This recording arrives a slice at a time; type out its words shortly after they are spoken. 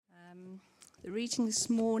The reading this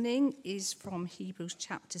morning is from Hebrews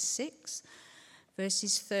chapter 6,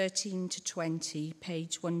 verses 13 to 20,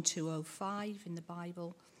 page 1205 in the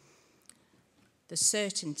Bible. The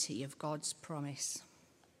certainty of God's promise.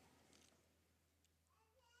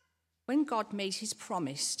 When God made his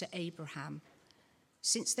promise to Abraham,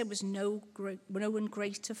 since there was no one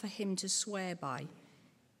greater for him to swear by,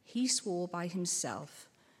 he swore by himself,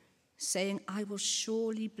 saying, "I will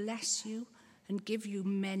surely bless you and give you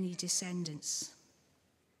many descendants."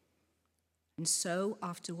 And so,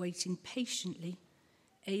 after waiting patiently,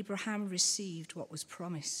 Abraham received what was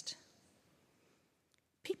promised.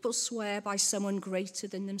 People swear by someone greater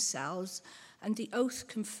than themselves, and the oath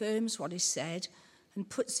confirms what is said and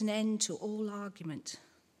puts an end to all argument.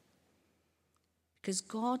 Because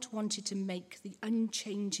God wanted to make the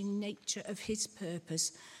unchanging nature of his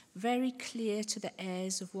purpose very clear to the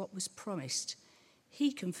heirs of what was promised,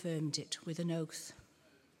 he confirmed it with an oath.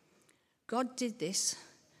 God did this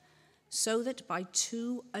so that by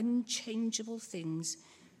two unchangeable things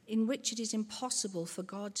in which it is impossible for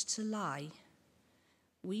God to lie,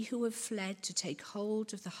 we who have fled to take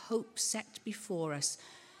hold of the hope set before us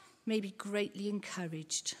may be greatly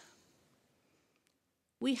encouraged.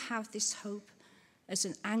 We have this hope as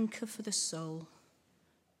an anchor for the soul,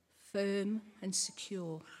 firm and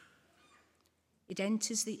secure. It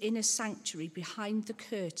enters the inner sanctuary behind the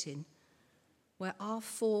curtain where our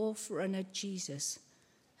forerunner Jesus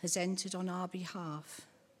has entered on our behalf.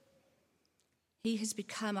 He has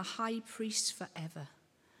become a high priest forever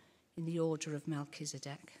in the order of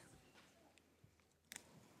Melchizedek.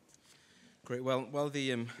 Great. Well, while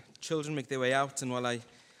the children make their way out and while I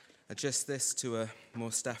adjust this to a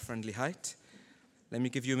more staff-friendly height, let me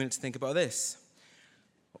give you a minute to think about this.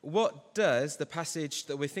 What does the passage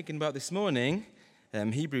that we're thinking about this morning,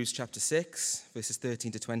 Hebrews chapter 6, verses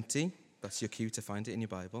 13 to 20, that's your cue to find it in your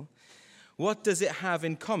Bible, what does it have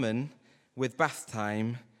in common with bath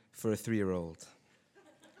time for a 3-year-old?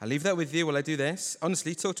 I'll leave that with you while I do this.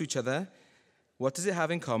 Honestly, talk to each other. What does it have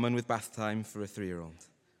in common with bath time for a 3-year-old?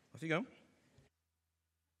 Off you go.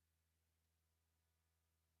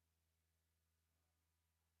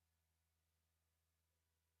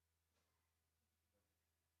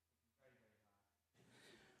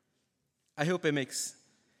 I hope it makes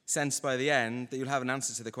sense by the end that you'll have an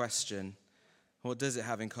answer to the question, what does it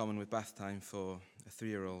have in common with bath time for a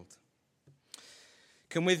 3-year-old?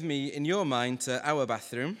 Come with me in your mind to our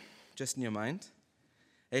bathroom, just in your mind.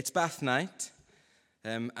 It's bath night,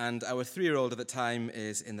 and our 3-year-old at the time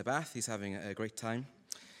is in the bath. He's having a great time.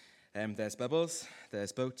 There's bubbles,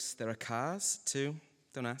 there's boats, there are cars too,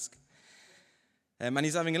 don't ask. And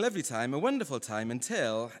he's having a lovely time, a wonderful time,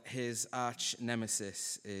 until his arch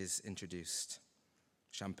nemesis is introduced,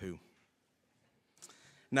 shampoo.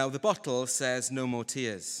 Now, the bottle says no more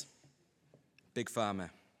tears. Big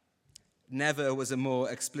Pharma. Never was a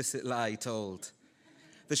more explicit lie told.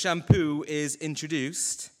 The shampoo is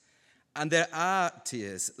introduced, and there are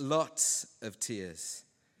tears, lots of tears.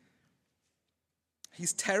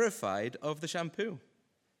 He's terrified of the shampoo.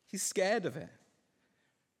 He's scared of it.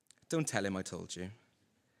 Don't tell him I told you.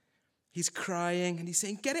 He's crying and he's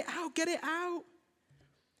saying, "Get it out, get it out."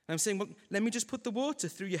 And I'm saying, "Well, let me just put the water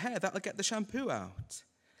through your hair. That'll get the shampoo out."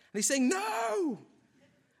 And he's saying, "No."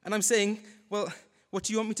 And I'm saying, "Well, what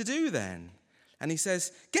do you want me to do then?" And he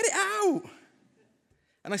says, "Get it out."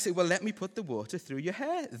 And I say, "Well, let me put the water through your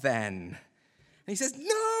hair then." And he says,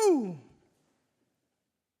 "No."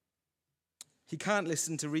 He can't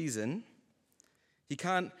listen to reason. He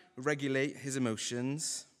can't regulate his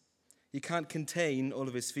emotions. He can't contain all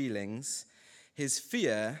of his feelings. His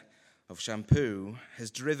fear of shampoo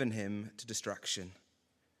has driven him to distraction.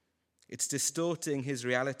 It's distorting his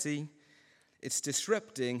reality. It's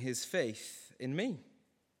disrupting his faith in me.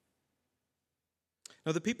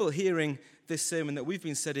 Now, the people hearing this sermon that we've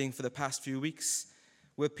been studying for the past few weeks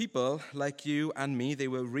were people like you and me. They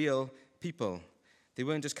were real people. They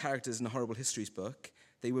weren't just characters in a horrible histories book.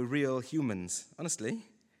 They were real humans, honestly.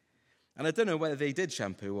 And I don't know whether they did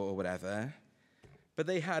shampoo or whatever, but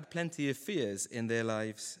they had plenty of fears in their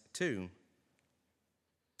lives too.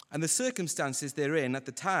 And the circumstances they're in at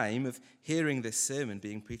the time of hearing this sermon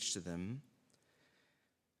being preached to them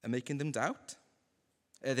are making them doubt.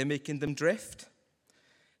 They're making them drift.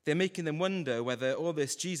 They're making them wonder whether all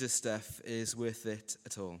this Jesus stuff is worth it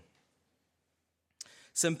at all.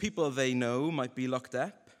 Some people they know might be locked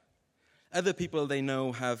up. Other people they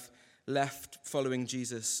know have left following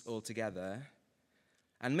Jesus altogether.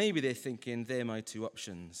 And maybe they're thinking, they're my two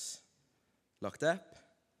options. Locked up,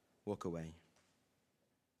 walk away.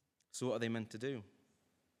 So what are they meant to do?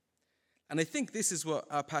 And I think this is what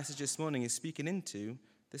our passage this morning is speaking into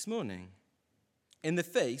this morning. In the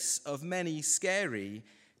face of many scary,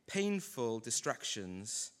 painful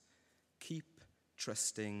distractions, keep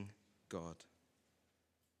trusting God.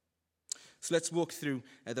 So let's walk through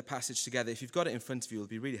the passage together. If you've got it in front of you, it'll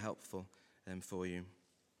be really helpful for you.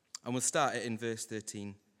 And we'll start it in verse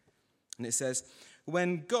 13. And it says,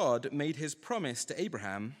 "When God made his promise to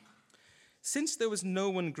Abraham, since there was no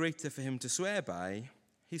one greater for him to swear by,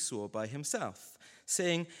 he swore by himself,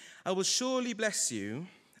 saying, 'I will surely bless you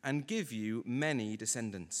and give you many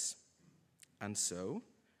descendants.' And so,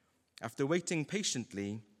 after waiting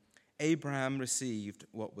patiently, Abraham received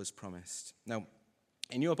what was promised." Now,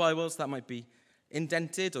 in your Bibles, that might be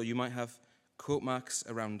indented, or you might have quote marks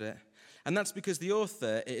around it. And that's because the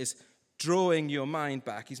author is drawing your mind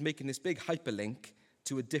back. He's making this big hyperlink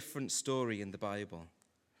to a different story in the Bible.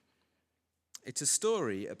 It's a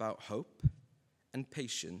story about hope and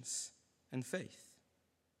patience and faith.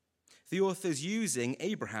 The author's using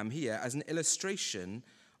Abraham here as an illustration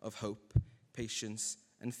of hope, patience,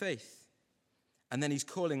 and faith. And then he's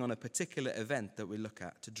calling on a particular event that we look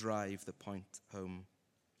at to drive the point home.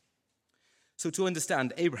 So to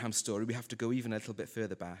understand Abraham's story, we have to go even a little bit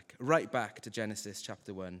further back, right back to Genesis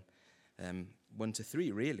chapter 1, 1 to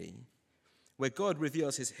 3, really, where God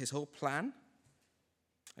reveals his whole plan.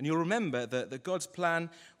 And you'll remember that God's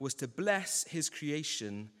plan was to bless his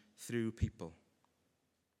creation through people.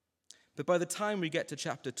 But by the time we get to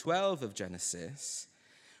chapter 12 of Genesis,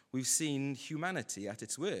 we've seen humanity at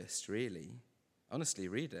its worst, really. Honestly,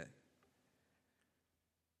 read it.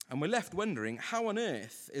 And we're left wondering, how on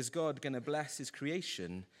earth is God going to bless his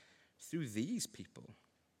creation through these people?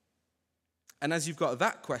 And as you've got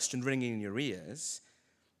that question ringing in your ears,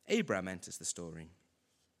 Abraham enters the story.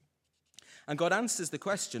 And God answers the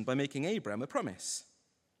question by making Abraham a promise.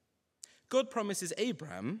 God promises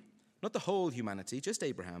Abraham, not the whole humanity, just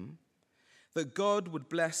Abraham, that God would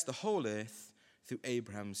bless the whole earth through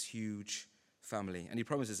Abraham's huge family. And he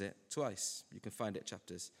promises it twice. You can find it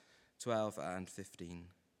chapters 12 and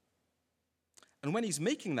 15. And when he's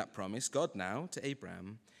making that promise, God now, to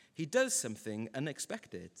Abraham, he does something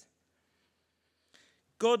unexpected.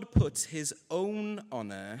 God puts his own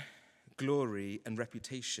honor, glory, and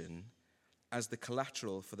reputation as the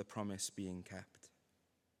collateral for the promise being kept.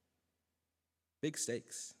 Big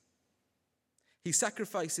stakes. He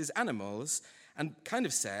sacrifices animals and kind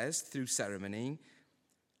of says, through ceremony,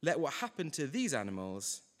 "Let what happened to these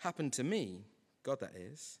animals happen to me," God that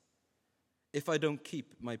is, "if I don't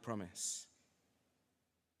keep my promise."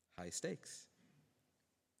 High stakes.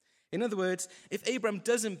 In other words, if Abram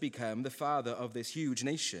doesn't become the father of this huge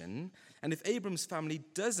nation, and if Abram's family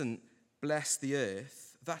doesn't bless the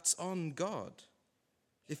earth, that's on God.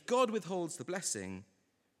 If God withholds the blessing,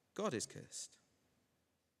 God is cursed.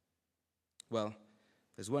 Well,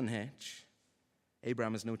 there's one hitch.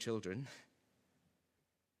 Abraham has no children.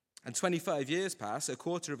 And 25 years pass, a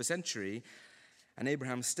quarter of a century, and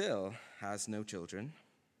Abraham still has no children.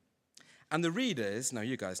 And the readers, now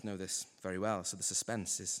you guys know this very well, so the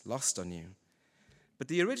suspense is lost on you. But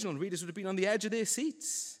the original readers would have been on the edge of their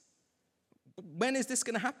seats. When is this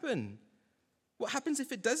going to happen? What happens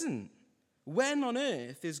if it doesn't? When on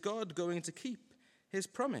earth is God going to keep his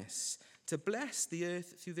promise to bless the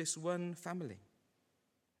earth through this one family?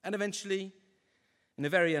 And eventually, in a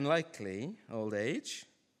very unlikely old age,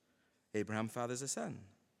 Abraham fathers a son.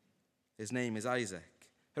 His name is Isaac.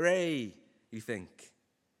 Hooray, you think.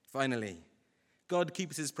 Finally, God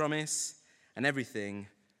keeps his promise, and everything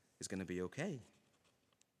is going to be okay.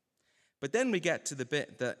 But then we get to the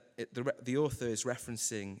bit that the author is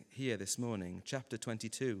referencing here this morning, chapter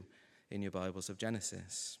 22 in your Bibles of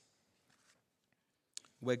Genesis,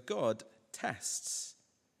 where God tests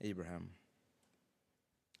Abraham.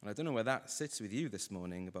 And I don't know where that sits with you this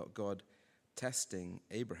morning about God testing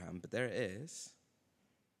Abraham, but there it is.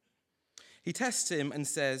 He tests him and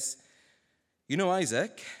says, "You know,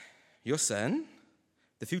 Isaac, your son,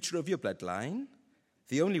 the future of your bloodline,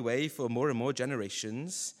 the only way for more and more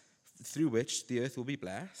generations through which the earth will be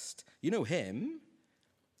blessed, you know him.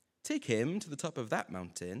 Take him to the top of that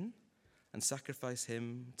mountain and sacrifice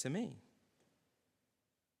him to me."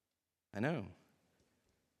 I know.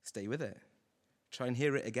 Stay with it. Try and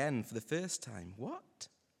hear it again for the first time. What?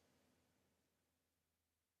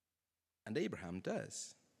 And Abraham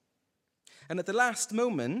does. And at the last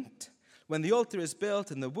moment, when the altar is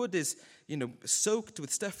built and the wood is, soaked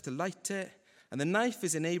with stuff to light it, and the knife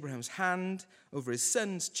is in Abraham's hand over his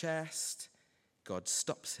son's chest, God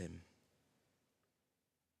stops him.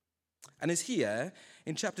 And it's here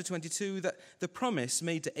in chapter 22 that the promise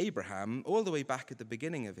made to Abraham all the way back at the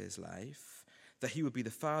beginning of his life, that he would be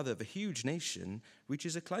the father of a huge nation,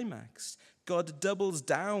 reaches a climax. God doubles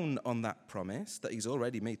down on that promise that he's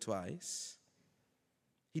already made twice.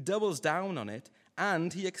 He doubles down on it,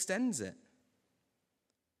 and he extends it.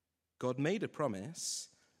 God made a promise,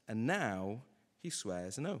 and now he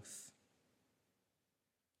swears an oath.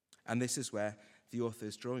 And this is where the author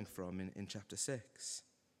is drawing from in chapter 6.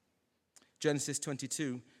 Genesis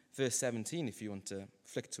 22, verse 17, if you want to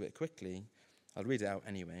flick to it quickly. I'll read it out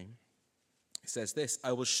anyway. It says this: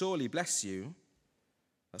 I will surely bless you.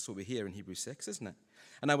 That's what we hear in Hebrews 6, isn't it?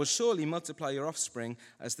 And I will surely multiply your offspring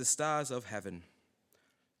as the stars of heaven.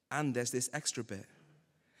 And there's this extra bit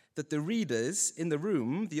that the readers in the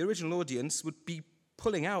room, the original audience, would be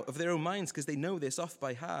pulling out of their own minds because they know this off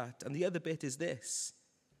by heart. And the other bit is this: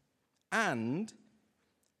 and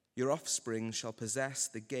your offspring shall possess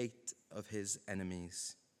the gate of his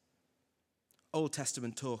enemies. Old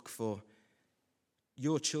Testament talk for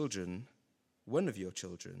your children, one of your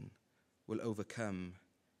children, will overcome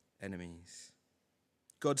enemies.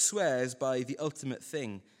 God swears by the ultimate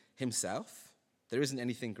thing, himself. There isn't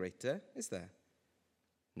anything greater, is there?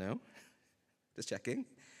 No? Just checking.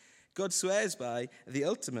 God swears by the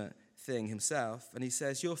ultimate thing, himself, and he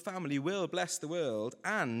says, your family will bless the world,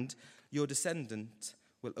 and your descendant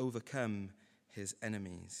will overcome his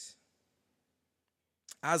enemies.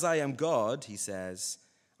 As I am God, he says,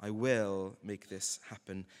 I will make this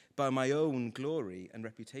happen. By my own glory and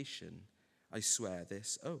reputation, I swear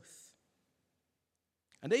this oath.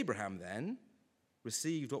 And Abraham then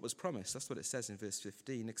received what was promised. That's what it says in verse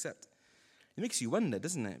 15, except it makes you wonder,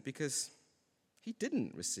 doesn't it? Because he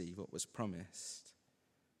didn't receive what was promised.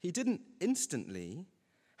 He didn't instantly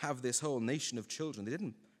have this whole nation of children. They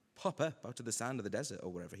didn't pop up out of the sand of the desert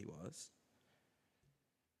or wherever he was.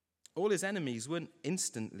 All his enemies weren't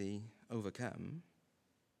instantly overcome.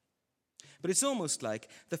 But it's almost like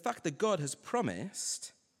the fact that God has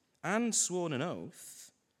promised and sworn an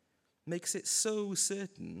oath makes it so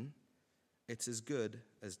certain it's as good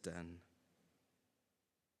as done.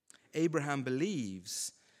 Abraham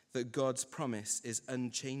believes that God's promise is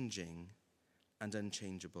unchanging and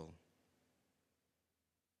unchangeable.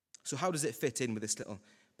 So how does it fit in with this little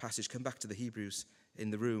passage? Come back to the Hebrews in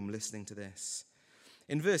the room listening to this.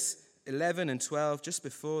 In verse 11 and 12, just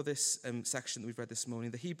before this section that we've read this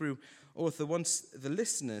morning, the Hebrew author wants the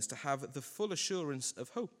listeners to have the full assurance of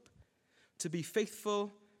hope, to be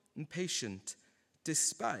faithful and patient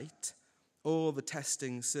despite all the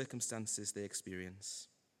testing circumstances they experience.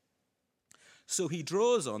 So he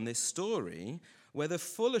draws on this story where the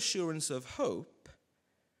full assurance of hope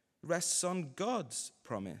rests on God's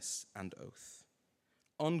promise and oath,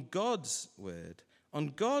 on God's word, on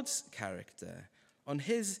God's character, on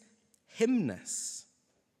his himness.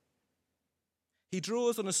 He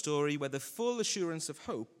draws on a story where the full assurance of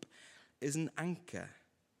hope is an anchor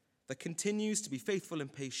that continues to be faithful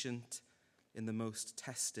and patient in the most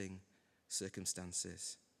testing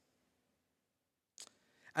circumstances.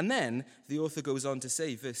 And then the author goes on to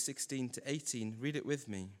say, verse 16 to 18, read it with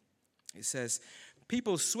me. It says,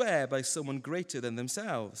 people swear by someone greater than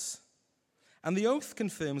themselves, and the oath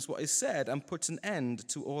confirms what is said and puts an end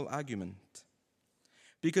to all argument.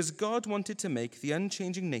 Because God wanted to make the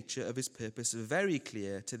unchanging nature of his purpose very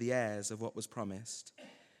clear to the heirs of what was promised,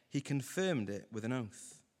 he confirmed it with an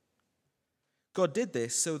oath. God did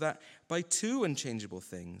this so that by two unchangeable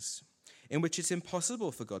things, in which it's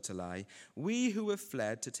impossible for God to lie, we who have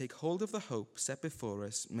fled to take hold of the hope set before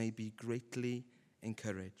us may be greatly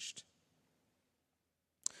encouraged.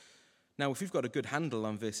 Now, if we've got a good handle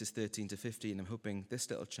on verses 13 to 15, I'm hoping this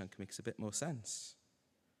little chunk makes a bit more sense.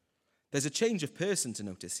 There's a change of person to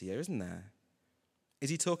notice here, isn't there? Is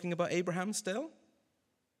he talking about Abraham still?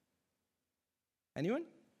 Anyone?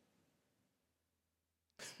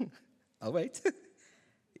 I'll wait.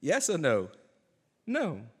 Yes or no?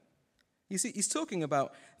 No. You see, he's talking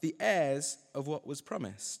about the heirs of what was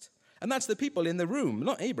promised. And that's the people in the room,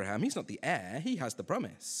 not Abraham. He's not the heir. He has the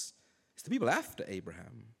promise. It's the people after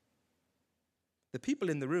Abraham. The people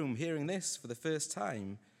in the room hearing this for the first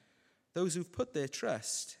time, those who've put their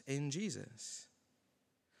trust in Jesus.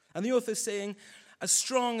 And the author's saying, as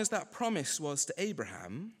strong as that promise was to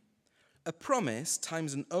Abraham, a promise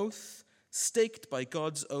times an oath staked by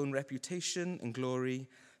God's own reputation and glory,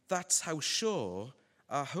 that's how sure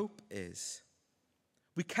our hope is.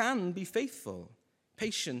 We can be faithful,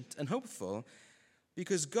 patient, and hopeful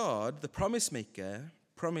because God, the promise maker,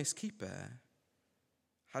 promise keeper,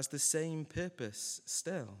 has the same purpose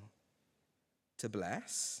still, to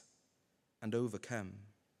bless and overcome.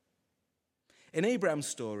 In Abraham's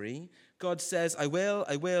story, God says, I will,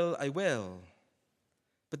 I will, I will.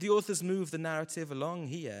 But the authors move the narrative along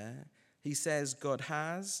here He says God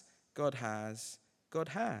has, God has, God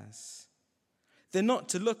has. They're not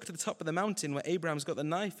to look to the top of the mountain where Abraham's got the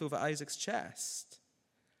knife over Isaac's chest.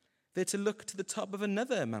 They're to look to the top of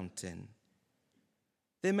another mountain.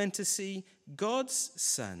 They're meant to see God's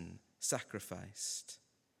son sacrificed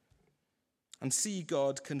and see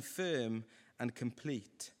God confirm and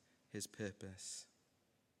complete his purpose.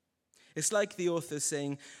 It's like the author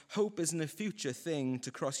saying, hope isn't a future thing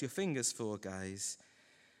to cross your fingers for, guys.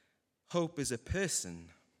 Hope is a person,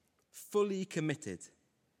 fully committed,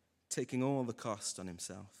 taking all the cost on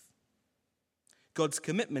himself. God's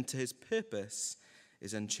commitment to his purpose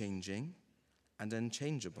is unchanging and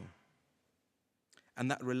unchangeable.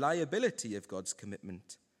 And that reliability of God's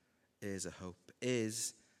commitment is a hope,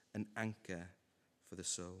 is an anchor for the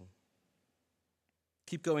soul.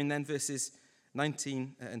 Keep going then, verses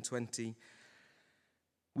 19 and 20.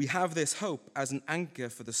 We have this hope as an anchor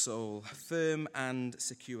for the soul, firm and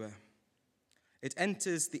secure. It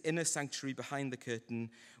enters the inner sanctuary behind the curtain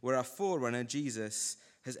where our forerunner, Jesus,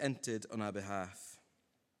 has entered on our behalf.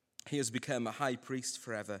 He has become a high priest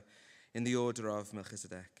forever in the order of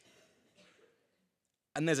Melchizedek.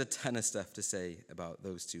 And there's a ton of stuff to say about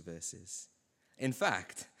those two verses. In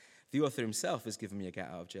fact, the author himself has given me a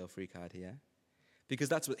get-out-of-jail-free card here, because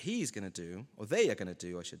that's what he's going to do, or they are going to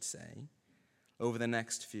do, I should say, over the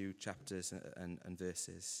next few chapters and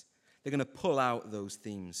verses. They're going to pull out those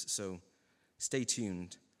themes, so stay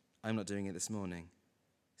tuned. I'm not doing it this morning.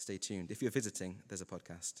 Stay tuned. If you're visiting, there's a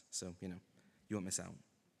podcast, so, you won't miss out.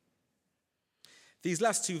 These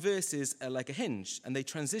last two verses are like a hinge, and they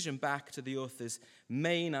transition back to the author's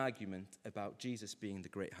main argument about Jesus being the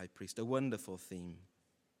great high priest, a wonderful theme.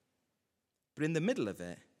 But in the middle of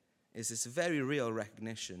it is this very real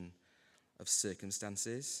recognition of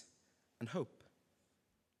circumstances and hope,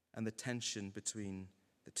 and the tension between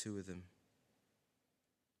the two of them.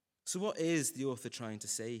 So what is the author trying to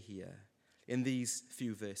say here in these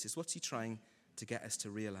few verses? What's he trying to get us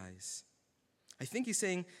to realize? I think he's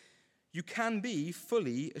saying you can be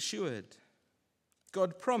fully assured.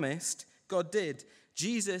 God promised, God did.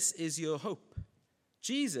 Jesus is your hope.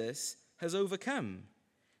 Jesus has overcome.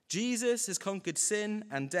 Jesus has conquered sin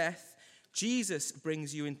and death. Jesus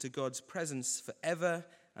brings you into God's presence forever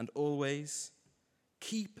and always.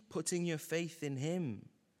 Keep putting your faith in him.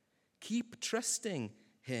 Keep trusting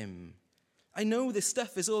him. I know this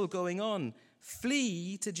stuff is all going on.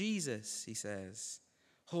 Flee to Jesus, he says.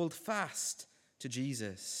 Hold fast to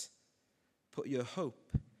Jesus. Put your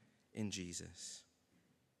hope in Jesus.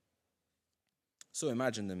 So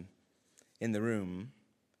imagine them in the room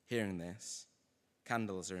hearing this.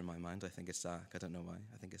 Candles are in my mind. I think it's dark. I don't know why.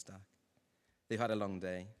 I think it's dark. They've had a long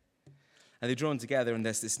day. And they've drawn together, and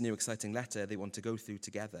there's this new exciting letter they want to go through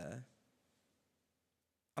together.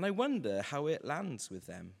 And I wonder how it lands with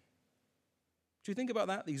them. Do you think about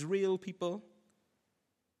that? These real people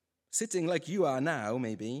sitting like you are now,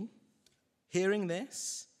 maybe, hearing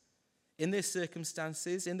this, in their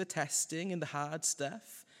circumstances, in the testing, in the hard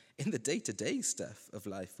stuff, in the day-to-day stuff of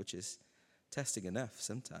life, which is testing enough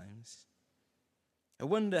sometimes. I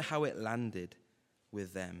wonder how it landed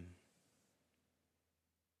with them.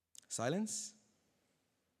 Silence?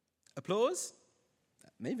 Applause?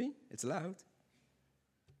 Maybe, it's loud.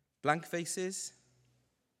 Blank faces?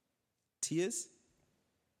 Tears?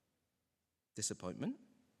 Disappointment?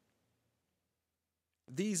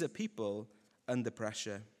 These are people under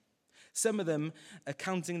pressure. Some of them are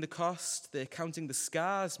counting the cost, they're counting the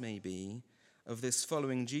scars, maybe, of this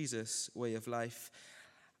following Jesus way of life.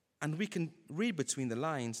 And we can read between the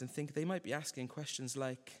lines and think they might be asking questions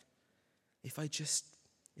like, if I just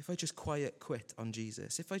quiet quit on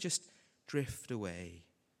Jesus, if I just drift away,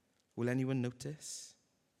 will anyone notice?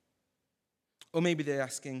 Or maybe they're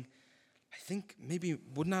asking, I think maybe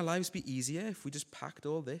wouldn't our lives be easier if we just packed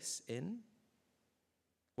all this in?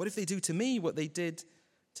 What if they do to me what they did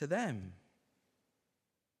to them?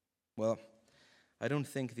 Well, I don't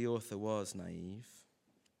think the author was naive.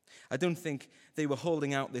 I don't think they were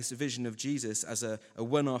holding out this vision of Jesus as a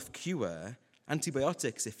one-off cure,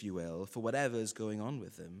 antibiotics, if you will, for whatever's going on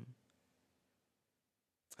with them.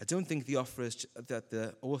 I don't think the author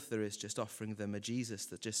is just offering them a Jesus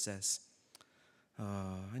that just says,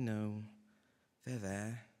 oh, I know, they're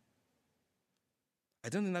there. I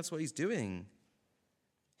don't think that's what he's doing.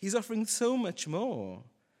 He's offering so much more.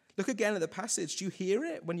 Look again at the passage. Do you hear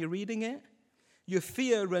it when you're reading it? Your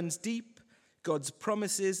fear runs deep. God's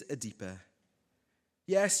promises are deeper.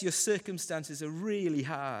 Yes, your circumstances are really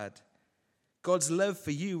hard. God's love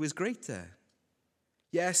for you is greater.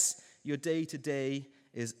 Yes, your day-to-day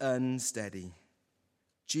is unsteady.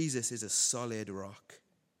 Jesus is a solid rock.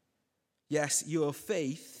 Yes, your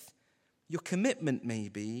faith Your commitment,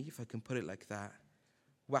 maybe, if I can put it like that,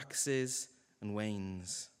 waxes and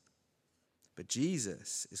wanes. But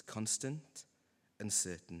Jesus is constant and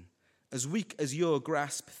certain. As weak as your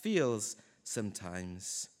grasp feels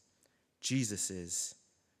sometimes, Jesus is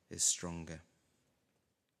stronger.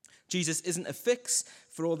 Jesus isn't a fix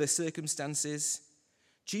for all their circumstances.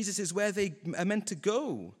 Jesus is where they are meant to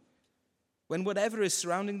go when whatever is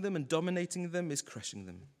surrounding them and dominating them is crushing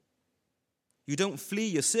them. You don't flee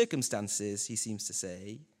your circumstances, he seems to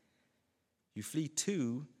say. You flee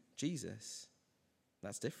to Jesus.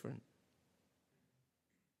 That's different.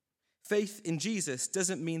 Faith in Jesus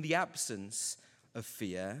doesn't mean the absence of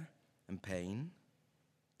fear and pain,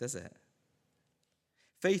 does it?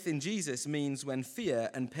 Faith in Jesus means when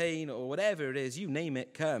fear and pain or whatever it is, you name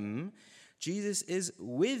it, come, Jesus is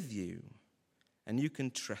with you and you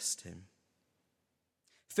can trust him.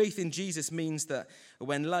 Faith in Jesus means that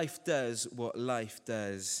when life does what life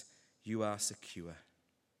does, you are secure.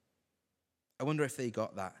 I wonder if they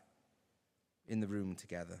got that in the room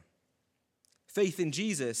together. Faith in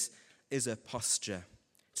Jesus is a posture.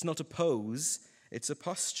 It's not a pose, it's a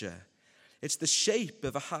posture. It's the shape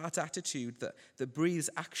of a heart attitude that breathes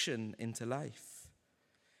action into life.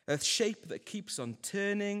 A shape that keeps on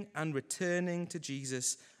turning and returning to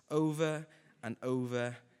Jesus over and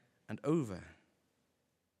over and over.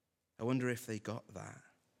 I wonder if they got that.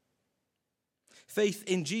 Faith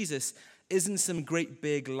in Jesus isn't some great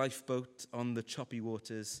big lifeboat on the choppy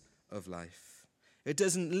waters of life. It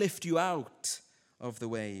doesn't lift you out of the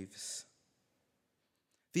waves.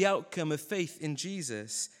 The outcome of faith in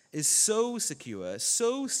Jesus is so secure,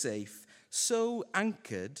 so safe, so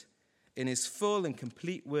anchored in his full and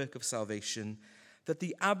complete work of salvation that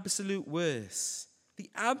the absolute worst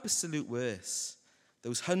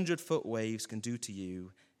those 100-foot waves can do to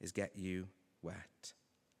you is get you wet.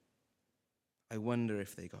 I wonder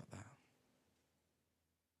if they got that.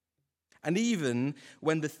 And even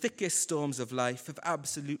when the thickest storms of life have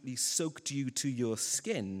absolutely soaked you to your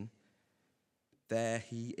skin, there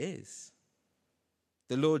he is.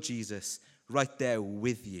 The Lord Jesus, right there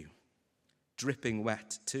with you, dripping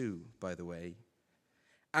wet too, by the way,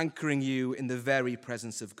 anchoring you in the very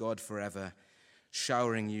presence of God forever,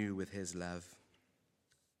 showering you with his love.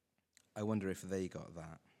 I wonder if they got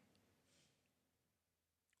that.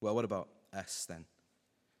 Well, what about us then?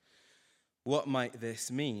 What might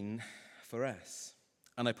this mean for us?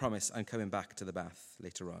 And I promise I'm coming back to the bath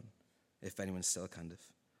later on, if anyone's still kind of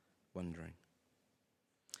wondering.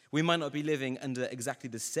 We might not be living under exactly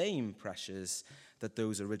the same pressures that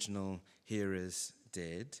those original hearers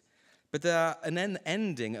did, but there are an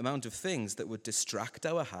unending amount of things that would distract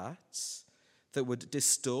our hearts, that would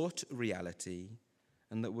distort reality,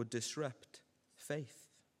 and that would disrupt faith.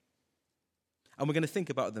 And we're going to think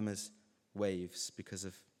about them as waves because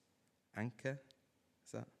of anchor.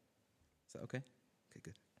 Is that okay? Okay,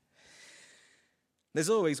 good. There's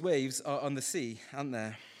always waves on the sea, aren't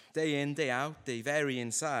there? Day in, day out, they vary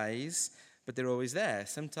in size, but they're always there.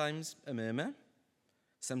 Sometimes a murmur,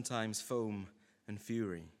 sometimes foam and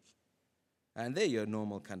fury. And they're your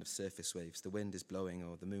normal kind of surface waves. The wind is blowing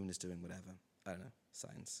or the moon is doing whatever. I don't know,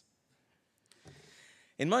 science.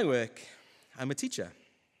 In my work, I'm a teacher,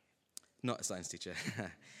 not a science teacher.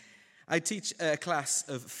 I teach a class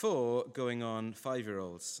of 4 going on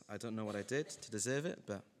 5-year-olds. I don't know what I did to deserve it,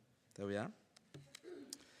 but there we are.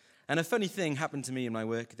 And a funny thing happened to me in my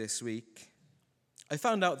work this week. I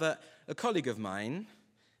found out that a colleague of mine,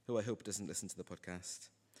 who I hope doesn't listen to the podcast,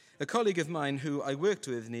 a colleague of mine who I worked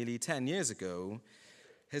with nearly 10 years ago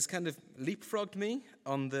has kind of leapfrogged me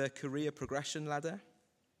on the career progression ladder.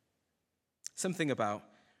 Something about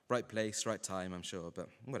right place, right time, I'm sure, but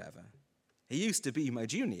whatever. He used to be my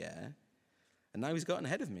junior, and now he's gotten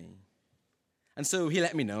ahead of me. And so he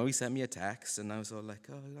let me know, he sent me a text, and I was all like,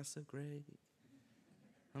 oh, that's so great.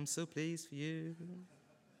 I'm so pleased for you.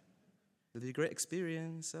 It'll be a great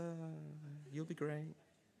experience. You'll be great.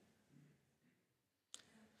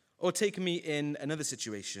 Or take me in another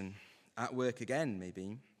situation, at work again,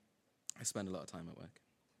 maybe. I spend a lot of time at work.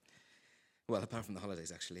 Well, apart from the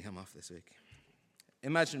holidays, actually. I'm off this week.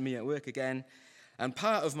 Imagine me at work again, and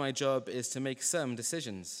part of my job is to make some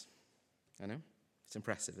decisions. I know, it's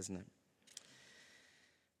impressive, isn't it?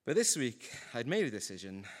 But this week, I'd made a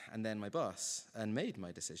decision, and then my boss unmade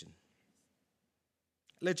my decision.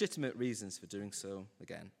 Legitimate reasons for doing so,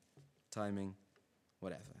 again. Timing,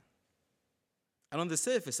 whatever. And on the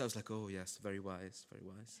surface, I was like, oh, yes, very wise, very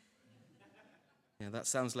wise. Yeah, that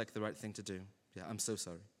sounds like the right thing to do. Yeah, I'm so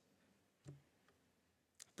sorry.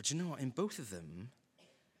 But you know what? In both of them,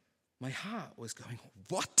 my heart was going,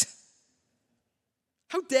 what?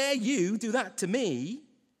 How dare you do that to me?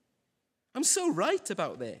 I'm so right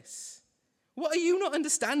about this. What are you not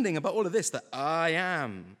understanding about all of this that I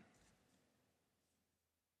am?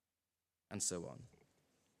 And so on.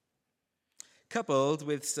 Coupled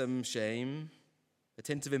with some shame, a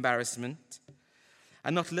tint of embarrassment,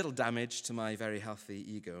 and not a little damage to my very healthy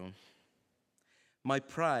ego, my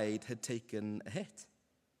pride had taken a hit,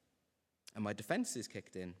 and my defenses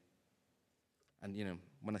kicked in. And,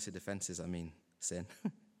 when I say defenses, I mean sin.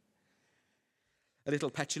 A little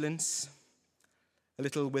petulance, a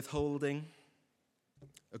little withholding,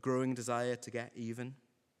 a growing desire to get even.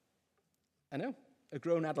 I know, a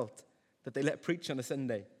grown adult that they let preach on a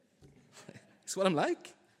Sunday. It's what I'm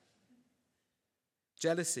like.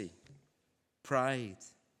 Jealousy, pride,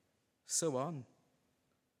 so on.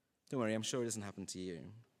 Don't worry, I'm sure it doesn't happen to you.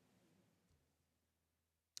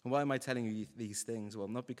 And why am I telling you these things? Well,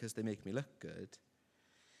 not because they make me look good.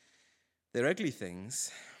 They're ugly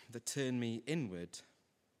things that turn me inward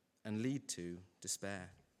and lead to despair.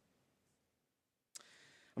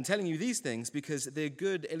 I'm telling you these things because they're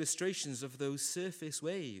good illustrations of those surface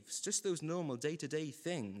waves, just those normal day-to-day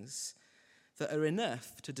things that are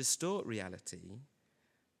enough to distort reality,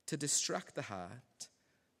 to distract the heart,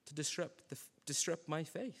 to disrupt my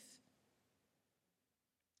faith.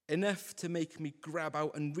 Enough to make me grab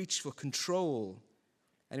out and reach for control.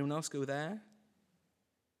 Anyone else go there?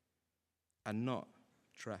 And not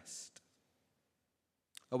trust.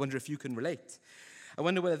 I wonder if you can relate. I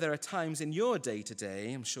wonder whether there are times in your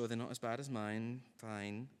day-to-day, I'm sure they're not as bad as mine,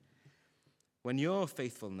 fine, when your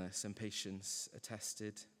faithfulness and patience are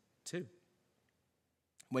tested too.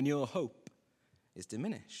 When your hope is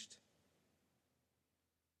diminished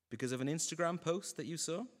because of an Instagram post that you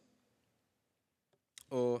saw,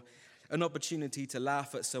 or an opportunity to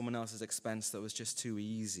laugh at someone else's expense that was just too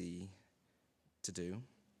easy to do,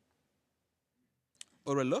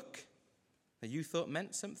 or a look that you thought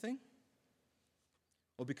meant something,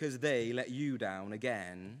 or because they let you down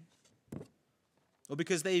again, or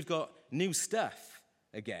because they've got new stuff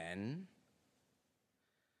again,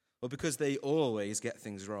 or because they always get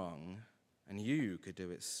things wrong and you could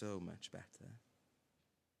do it so much better.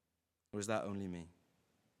 Or is that only me?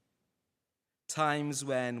 Times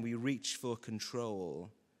when we reach for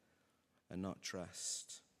control and not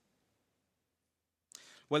trust.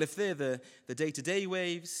 Well, if they're the day-to-day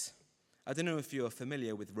waves, I don't know if you're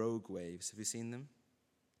familiar with rogue waves. Have you seen them?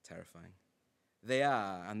 Terrifying. They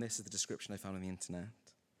are, and this is the description I found on the internet,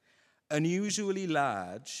 unusually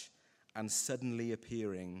large and suddenly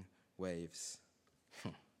appearing waves.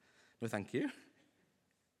 No, thank you.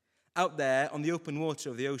 Out there on the open water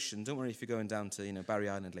of the ocean, don't worry if you're going down to Barry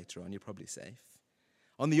Island later on, you're probably safe.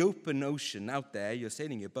 On the open ocean out there, you're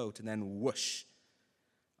sailing your boat, and then whoosh,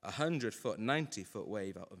 100-foot, 90-foot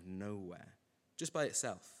wave out of nowhere, just by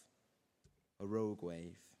itself, a rogue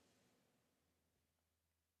wave.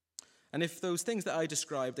 And if those things that I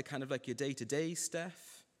described are kind of like your day-to-day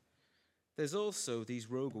stuff, there's also these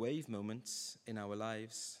rogue wave moments in our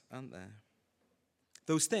lives, aren't there?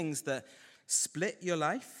 Those things that split your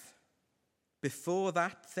life before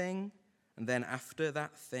that thing and then after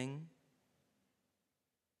that thing.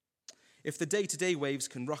 If the day-to-day waves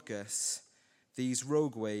can rock us, these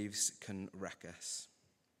rogue waves can wreck us.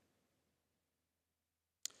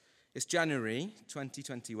 It's January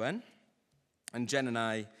 2021, and Jen and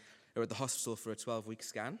I are at the hospital for a 12-week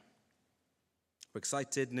scan. We're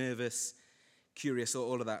excited, nervous, curious,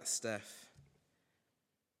 all of that stuff.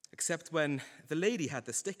 Except when the lady had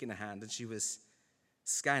the stick in her hand and she was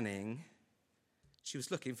scanning, she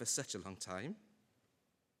was looking for such a long time.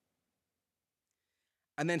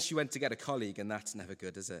 And then she went to get a colleague, and that's never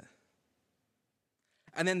good, is it?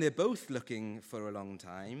 And then they're both looking for a long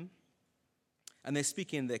time, and they're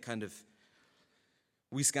speaking their kind of,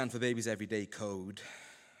 we scan for babies every day code,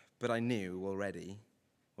 but I knew already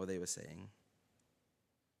what they were saying.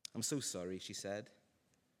 I'm so sorry, she said.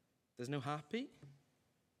 There's no heartbeat?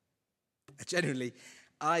 Genuinely,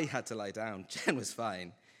 I had to lie down. Jen was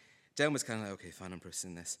fine. Jen was kind of like, okay, fine, I'm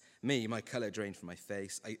processing this. Me, my colour drained from my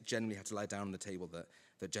face. I generally had to lie down on the table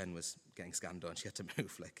that Jen was getting scanned on. She had to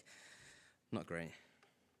move, not great.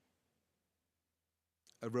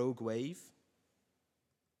 A rogue wave.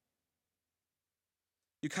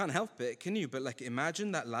 You can't help it, can you? But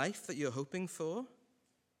imagine that life that you're hoping for.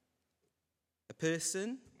 A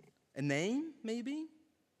person, a name, maybe.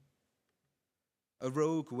 A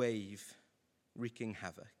rogue wave wreaking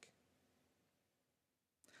havoc.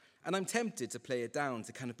 And I'm tempted to play it down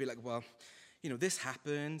to kind of be like, well, this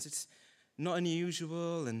happens. It's not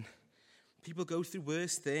unusual, and people go through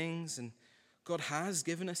worse things, and God has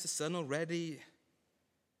given us a son already.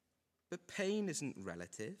 But pain isn't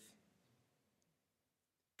relative.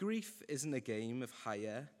 grief isn't a game of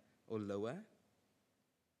higher or lower.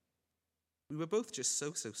 We were both just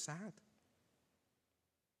so sad.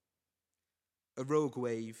 A rogue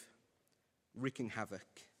wave, wreaking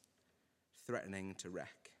havoc, threatening to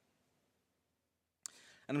wreck.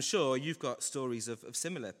 And I'm sure you've got stories of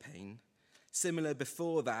similar pain, similar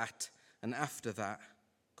before that and after that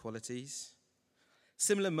qualities.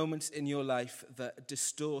 Similar moments in your life that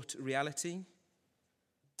distort reality,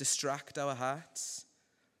 distract our hearts,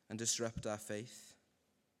 and disrupt our faith.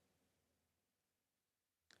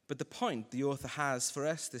 But the point the author has for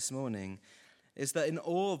us this morning is that in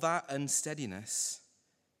all that unsteadiness,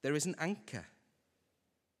 there is an anchor.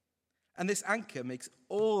 And this anchor makes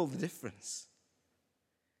all the difference.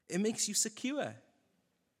 It makes you secure.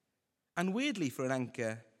 And weirdly, for an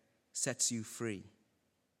anchor, sets you free.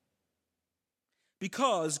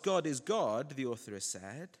 Because God is God, the author has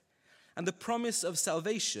said, and the promise of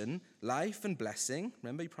salvation, life and blessing,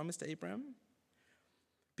 remember he promised to Abraham?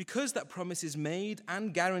 Because that promise is made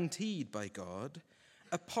and guaranteed by God,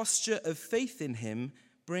 a posture of faith in him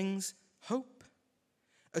brings hope.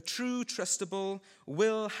 A true, trustable,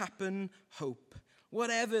 will happen hope,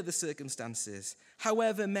 whatever the circumstances,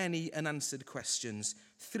 however many unanswered questions,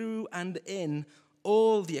 through and in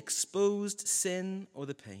all the exposed sin or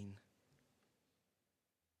the pain.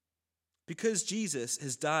 Because Jesus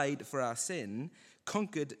has died for our sin,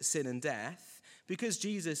 conquered sin and death, because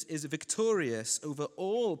Jesus is victorious over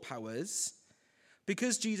all powers,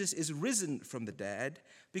 because Jesus is risen from the dead,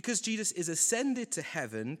 because Jesus is ascended to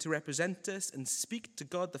heaven to represent us and speak to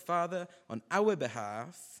God the Father on our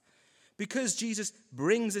behalf, because Jesus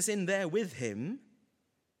brings us in there with him,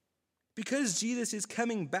 because Jesus is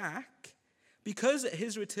coming back, because at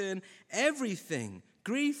his return, everything,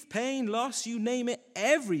 grief, pain, loss, you name it,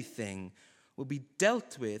 everything will be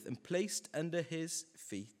dealt with and placed under his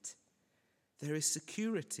feet. There is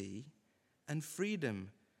security and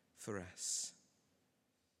freedom for us.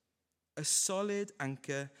 A solid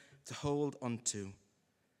anchor to hold on to.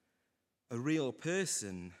 A real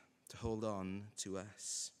person to hold on to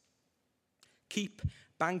us. Keep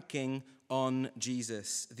banking on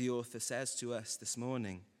Jesus, the author says to us this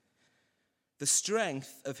morning. The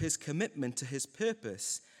strength of his commitment to his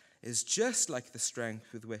purpose is just like the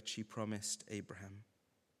strength with which he promised Abraham.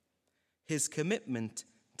 His commitment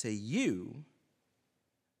to you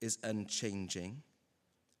is unchanging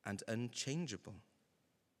and unchangeable,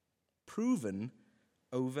 proven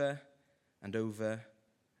over and over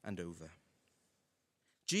and over.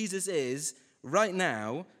 Jesus is, right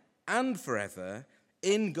now and forever,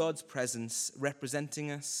 in God's presence,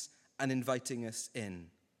 representing us and inviting us in,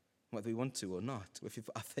 whether we want to or not. If we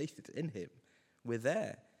put our faith in him, we're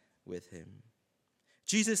there with him.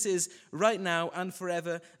 Jesus is right now and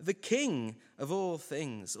forever the King of all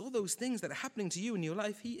things. All those things that are happening to you in your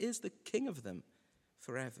life, he is the King of them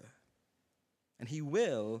forever. And he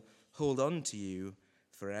will hold on to you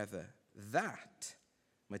forever. That,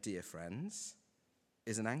 my dear friends,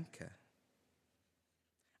 is an anchor.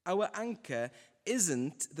 Our anchor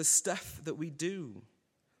isn't the stuff that we do.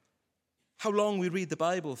 How long we read the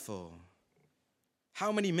Bible for.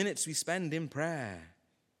 How many minutes we spend in prayer.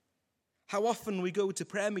 How often we go to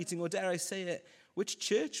prayer meeting, or dare I say it, which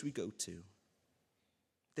church we go to.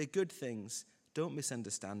 They're good things, don't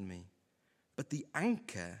misunderstand me. But the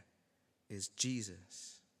anchor is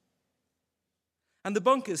Jesus. And the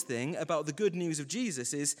bonkers thing about the good news of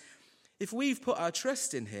Jesus is, if we've put our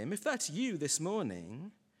trust in him, if that's you this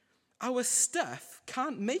morning, our stuff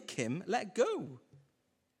can't make him let go.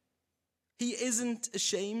 He isn't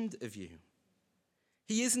ashamed of you.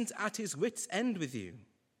 He isn't at his wit's end with you.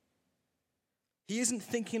 He isn't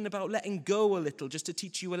thinking about letting go a little just to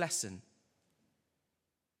teach you a lesson.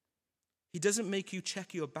 He doesn't make you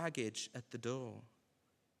check your baggage at the door.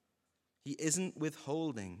 He isn't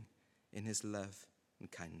withholding in his love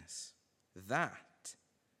and kindness. That,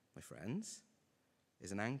 my friends,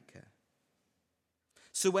 is an anchor.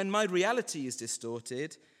 So when my reality is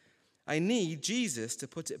distorted, I need Jesus to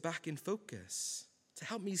put it back in focus, to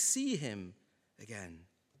help me see him again.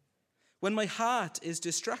 When my heart is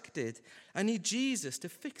distracted, I need Jesus to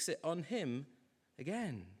fix it on him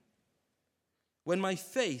again. When my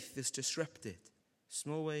faith is disrupted,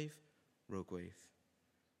 small wave, rogue wave,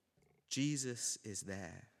 Jesus is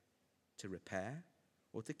there to repair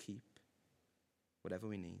or to keep whatever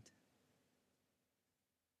we need.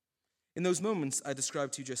 In those moments I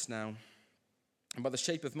described to you just now, about the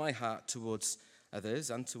shape of my heart towards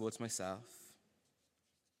others and towards myself,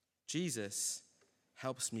 Jesus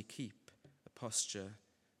helps me keep a posture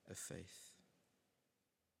of faith.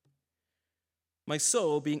 My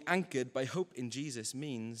soul being anchored by hope in Jesus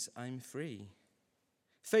means I'm free.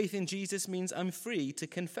 Faith in Jesus means I'm free to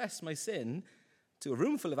confess my sin to a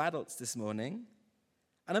room full of adults this morning,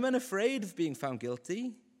 and I'm unafraid of being found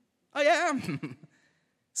guilty. I am.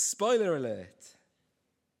 Spoiler alert.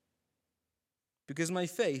 Because my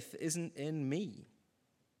faith isn't in me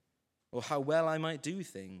or how well I might do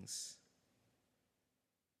things.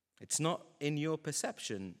 It's not in your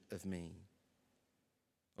perception of me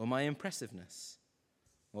or my impressiveness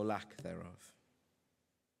or lack thereof.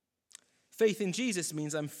 Faith in Jesus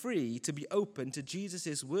means I'm free to be open to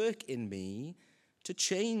Jesus' work in me to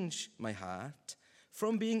change my heart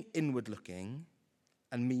from being inward-looking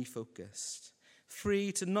and me-focused.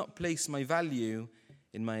 Free to not place my value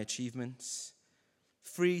in my achievements.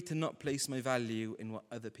 Free to not place my value in what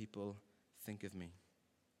other people think of me.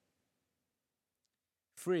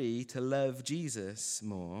 Free to love Jesus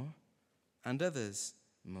more and others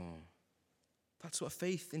more. That's what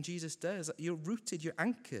faith in Jesus does. You're rooted, you're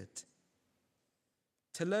anchored.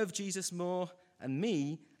 To love Jesus more and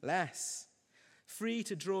me less. Free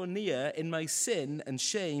to draw near in my sin and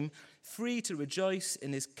shame. Free to rejoice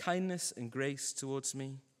in his kindness and grace towards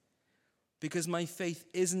me. Because my faith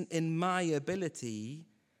isn't in my ability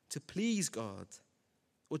to please God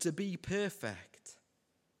or to be perfect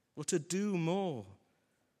or to do more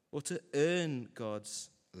or to earn God's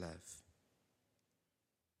love.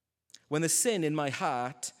 When the sin in my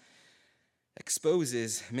heart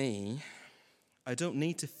exposes me, I don't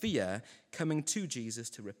need to fear coming to Jesus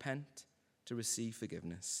to repent, to receive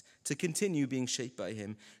forgiveness, to continue being shaped by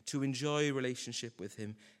him, to enjoy relationship with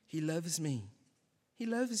him. He loves me. He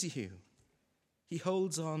loves you. He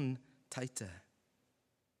holds on tighter.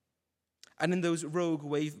 And in those rogue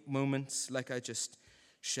wave moments, like I just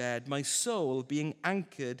shared, my soul being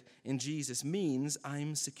anchored in Jesus means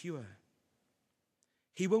I'm secure.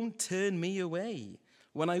 He won't turn me away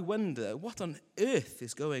when I wonder what on earth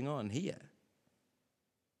is going on here.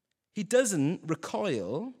 He doesn't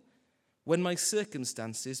recoil when my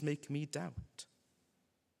circumstances make me doubt.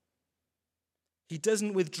 He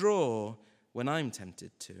doesn't withdraw when I'm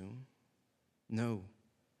tempted to. No,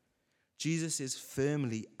 Jesus is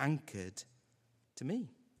firmly anchored to me.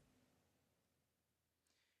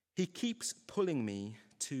 He keeps pulling me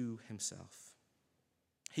to himself.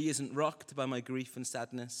 He isn't rocked by my grief and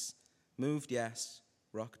sadness. Moved, yes.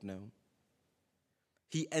 Rocked, no.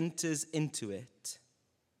 He enters into it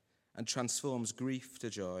and transforms grief to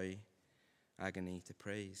joy, agony to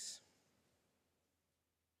praise.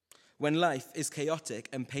 When life is chaotic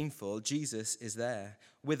and painful, Jesus is there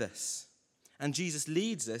with us. And Jesus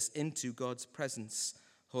leads us into God's presence,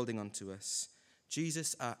 holding on to us.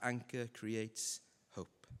 Jesus, our anchor, creates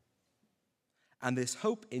hope. And this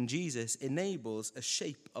hope in Jesus enables a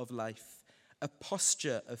shape of life, a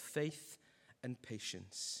posture of faith and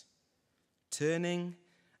patience, turning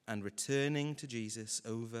and returning to Jesus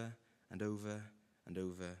over and over and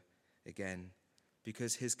over again,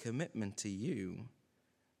 because his commitment to you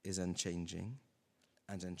is unchanging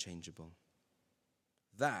and unchangeable.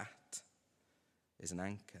 That is an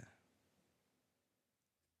anchor.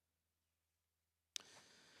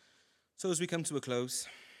 So as we come to a close,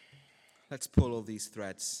 let's pull all these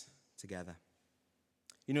threads together.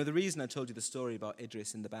 You know, the reason I told you the story about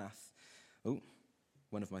Idris in the bath,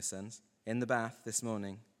 one of my sons, in the bath this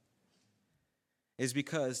morning, is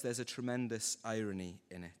because there's a tremendous irony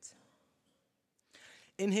in it.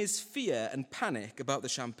 In his fear and panic about the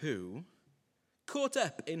shampoo, caught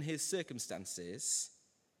up in his circumstances,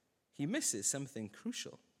 he misses something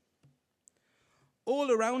crucial.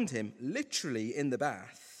 All around him, literally in the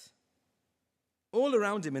bath, all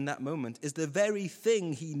around him in that moment is the very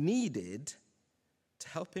thing he needed to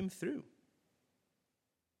help him through.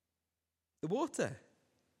 The water.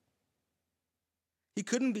 He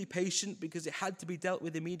couldn't be patient because it had to be dealt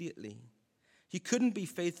with immediately. He couldn't be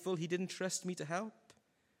faithful. He didn't trust me to help.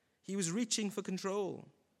 He was reaching for control.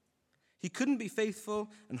 He couldn't be faithful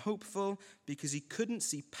and hopeful because he couldn't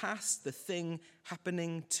see past the thing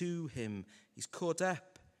happening to him. He's caught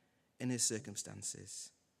up in his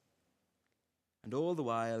circumstances. And all the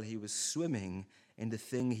while he was swimming in the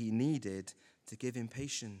thing he needed to give him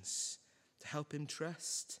patience, to help him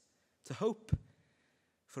trust, to hope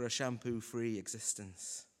for a shampoo-free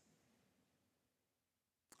existence.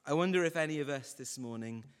 I wonder if any of us this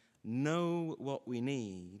morning know what we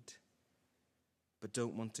need, but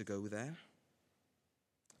don't want to go there.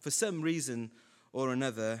 For some reason or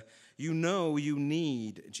another, you know you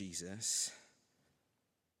need Jesus,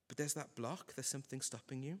 but there's that block, there's something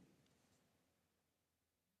stopping you.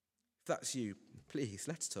 If that's you, please,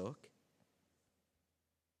 let's talk.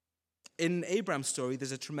 In Abraham's story,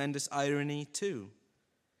 there's a tremendous irony too.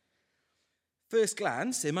 First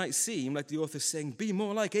glance, it might seem like the author's saying, be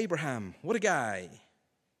more like Abraham. What a guy.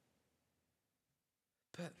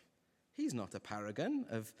 But he's not a paragon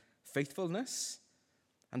of faithfulness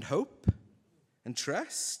and hope and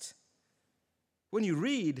trust. When you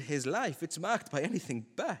read his life, it's marked by anything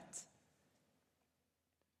but.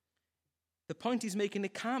 The point he's making,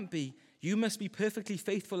 it can't be, you must be perfectly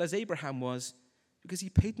faithful as Abraham was, because he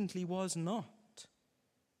patently was not.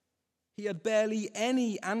 He had barely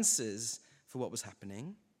any answers for what was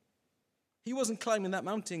happening. He wasn't climbing that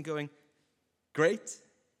mountain going, great,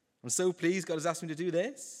 I'm so pleased God has asked me to do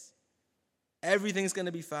this. Everything's going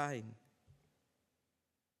to be fine.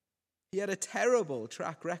 He had a terrible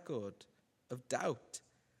track record of doubt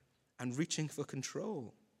and reaching for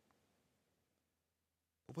control.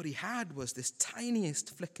 But what he had was this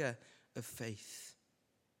tiniest flicker of faith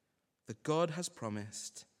that God has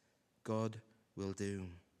promised, God will do.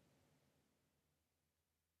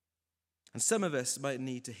 And some of us might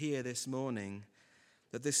need to hear this morning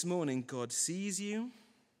that this morning God sees you,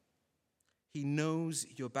 he knows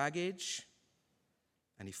your baggage,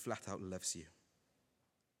 and he flat out loves you.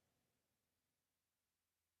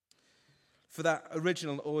 For that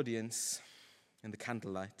original audience in the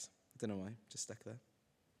candlelight, I don't know why, just stuck there.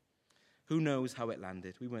 Who knows how it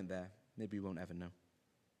landed? We weren't there. Maybe we won't ever know.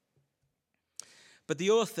 But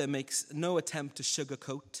the author makes no attempt to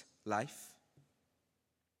sugarcoat life.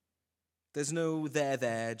 There's no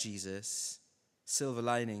there, Jesus, silver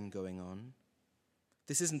lining going on.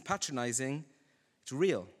 This isn't patronizing, it's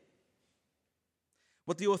real.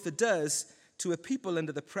 What the author does to a people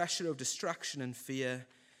under the pressure of distraction and fear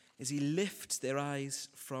is he lifts their eyes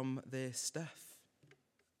from their stuff.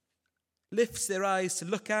 Lifts their eyes to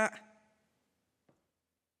look at.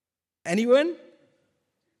 Anyone?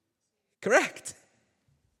 Correct.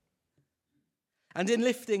 And in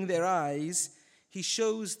lifting their eyes, he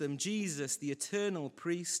shows them Jesus, the eternal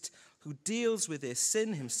priest, who deals with their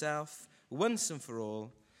sin himself once and for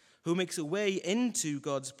all, who makes a way into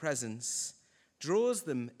God's presence, draws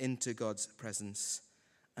them into God's presence,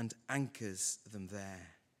 and anchors them there.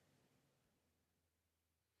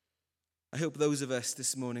 I hope those of us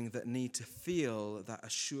this morning that need to feel that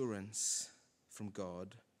assurance from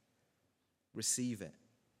God receive it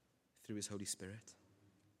through his Holy Spirit.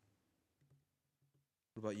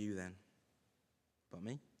 What about you then? About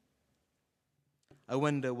me? I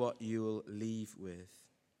wonder what you'll leave with.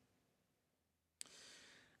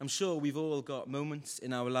 I'm sure we've all got moments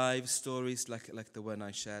in our lives, stories like the one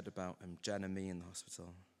I shared about Jen and me in the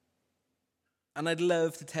hospital. And I'd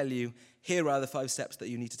love to tell you, here are the 5 steps that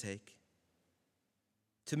you need to take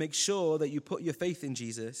to make sure that you put your faith in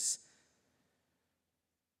Jesus.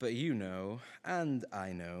 But you know, and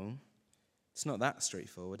I know, it's not that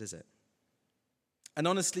straightforward, is it? And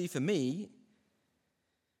honestly, for me,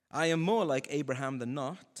 I am more like Abraham than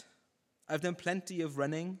not. I've done plenty of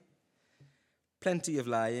running, plenty of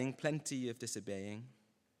lying, plenty of disobeying.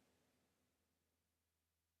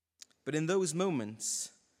 But in those moments,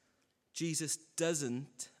 Jesus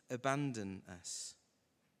doesn't abandon us.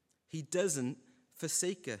 He doesn't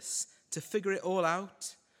forsake us to figure it all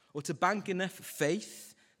out or to bank enough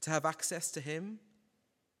faith to have access to him.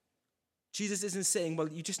 Jesus isn't saying, well,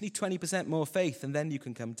 you just need 20% more faith and then you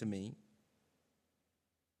can come to me.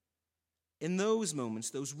 In those moments,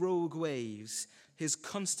 those rogue waves, his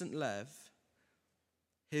constant love,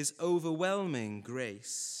 his overwhelming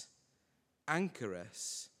grace anchor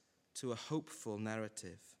us to a hopeful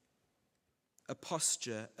narrative, a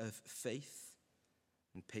posture of faith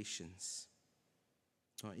and patience.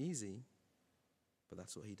 Not easy, but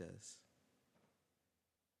that's what he does.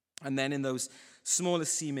 And then in those smaller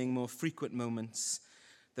seeming, more frequent moments,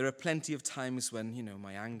 there are plenty of times when,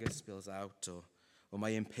 my anger spills out or my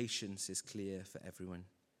impatience is clear for everyone.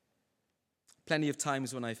 Plenty of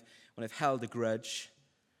times when I've held a grudge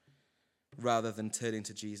rather than turning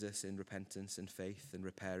to Jesus in repentance and faith and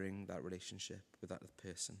repairing that relationship with that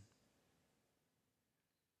person.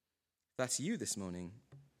 That's you this morning.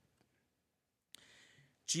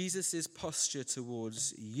 Jesus' posture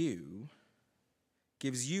towards you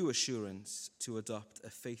gives you assurance to adopt a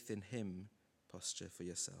faith in him posture for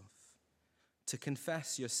yourself, to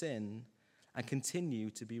confess your sin and continue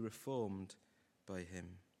to be reformed by him.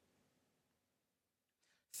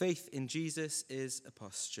 Faith in Jesus is a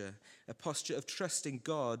posture of trusting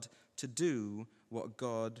God to do what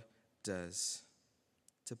God does,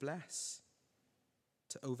 to bless,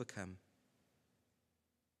 to overcome.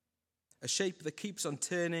 A shape that keeps on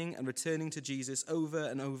turning and returning to Jesus over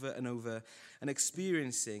and over and over and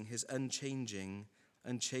experiencing his unchanging,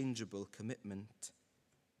 unchangeable commitment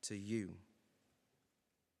to you.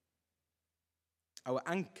 Our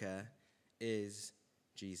anchor is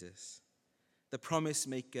Jesus, the promise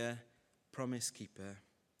maker, promise keeper,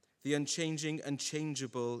 the unchanging,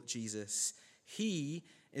 unchangeable Jesus. He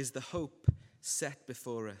is the hope set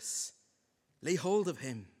before us. Lay hold of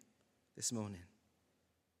him this morning.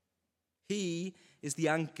 He is the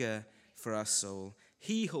anchor for our soul.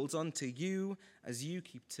 He holds on to you as you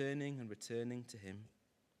keep turning and returning to him.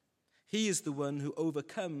 He is the one who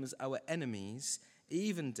overcomes our enemies,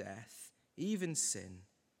 even death, even sin,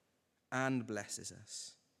 and blesses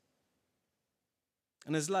us.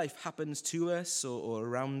 And as life happens to us or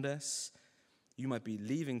around us, you might be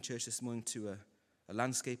leaving church this morning to a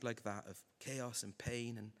landscape like that of chaos and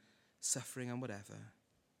pain and suffering and whatever.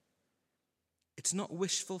 It's not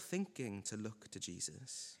wishful thinking to look to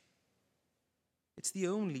Jesus. It's the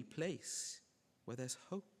only place where there's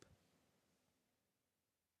hope.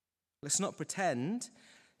 Let's not pretend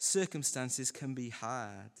circumstances can be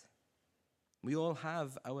hard. We all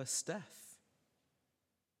have our stuff.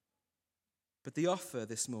 But the offer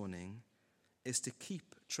this morning is to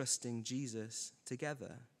keep trusting Jesus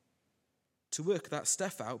together, to work that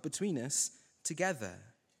stuff out between us together,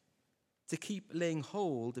 to keep laying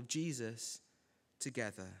hold of Jesus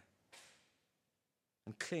together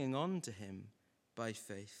and clinging on to him by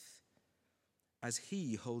faith as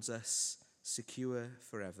he holds us secure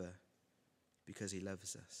forever because he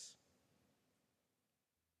loves us.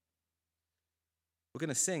 We're going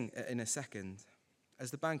to sing in a second.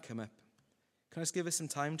 As the band come up, can I just give us some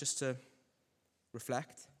time just to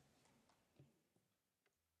reflect?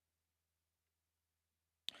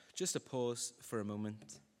 Just a pause for a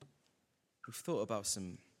moment. We've thought about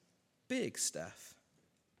some big stuff.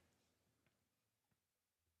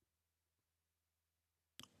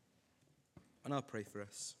 And I'll pray for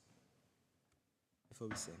us before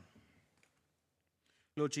we sing.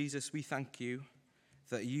 Lord Jesus, we thank you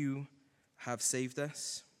that you have saved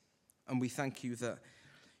us. And we thank you that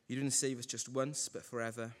you didn't save us just once, but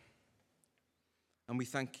forever. And we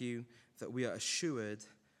thank you that we are assured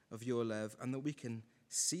of your love and that we can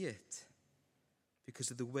see it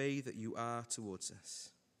because of the way that you are towards us.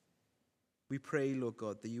 We pray, Lord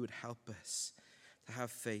God, that you would help us to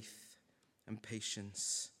have faith and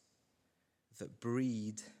patience that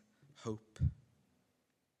breed hope,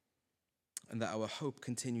 and that our hope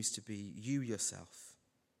continues to be you yourself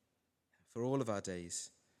for all of our days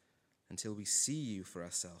until we see you for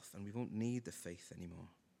ourselves and we won't need the faith anymore.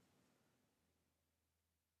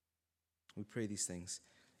 We pray these things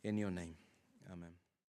in your name. Amen.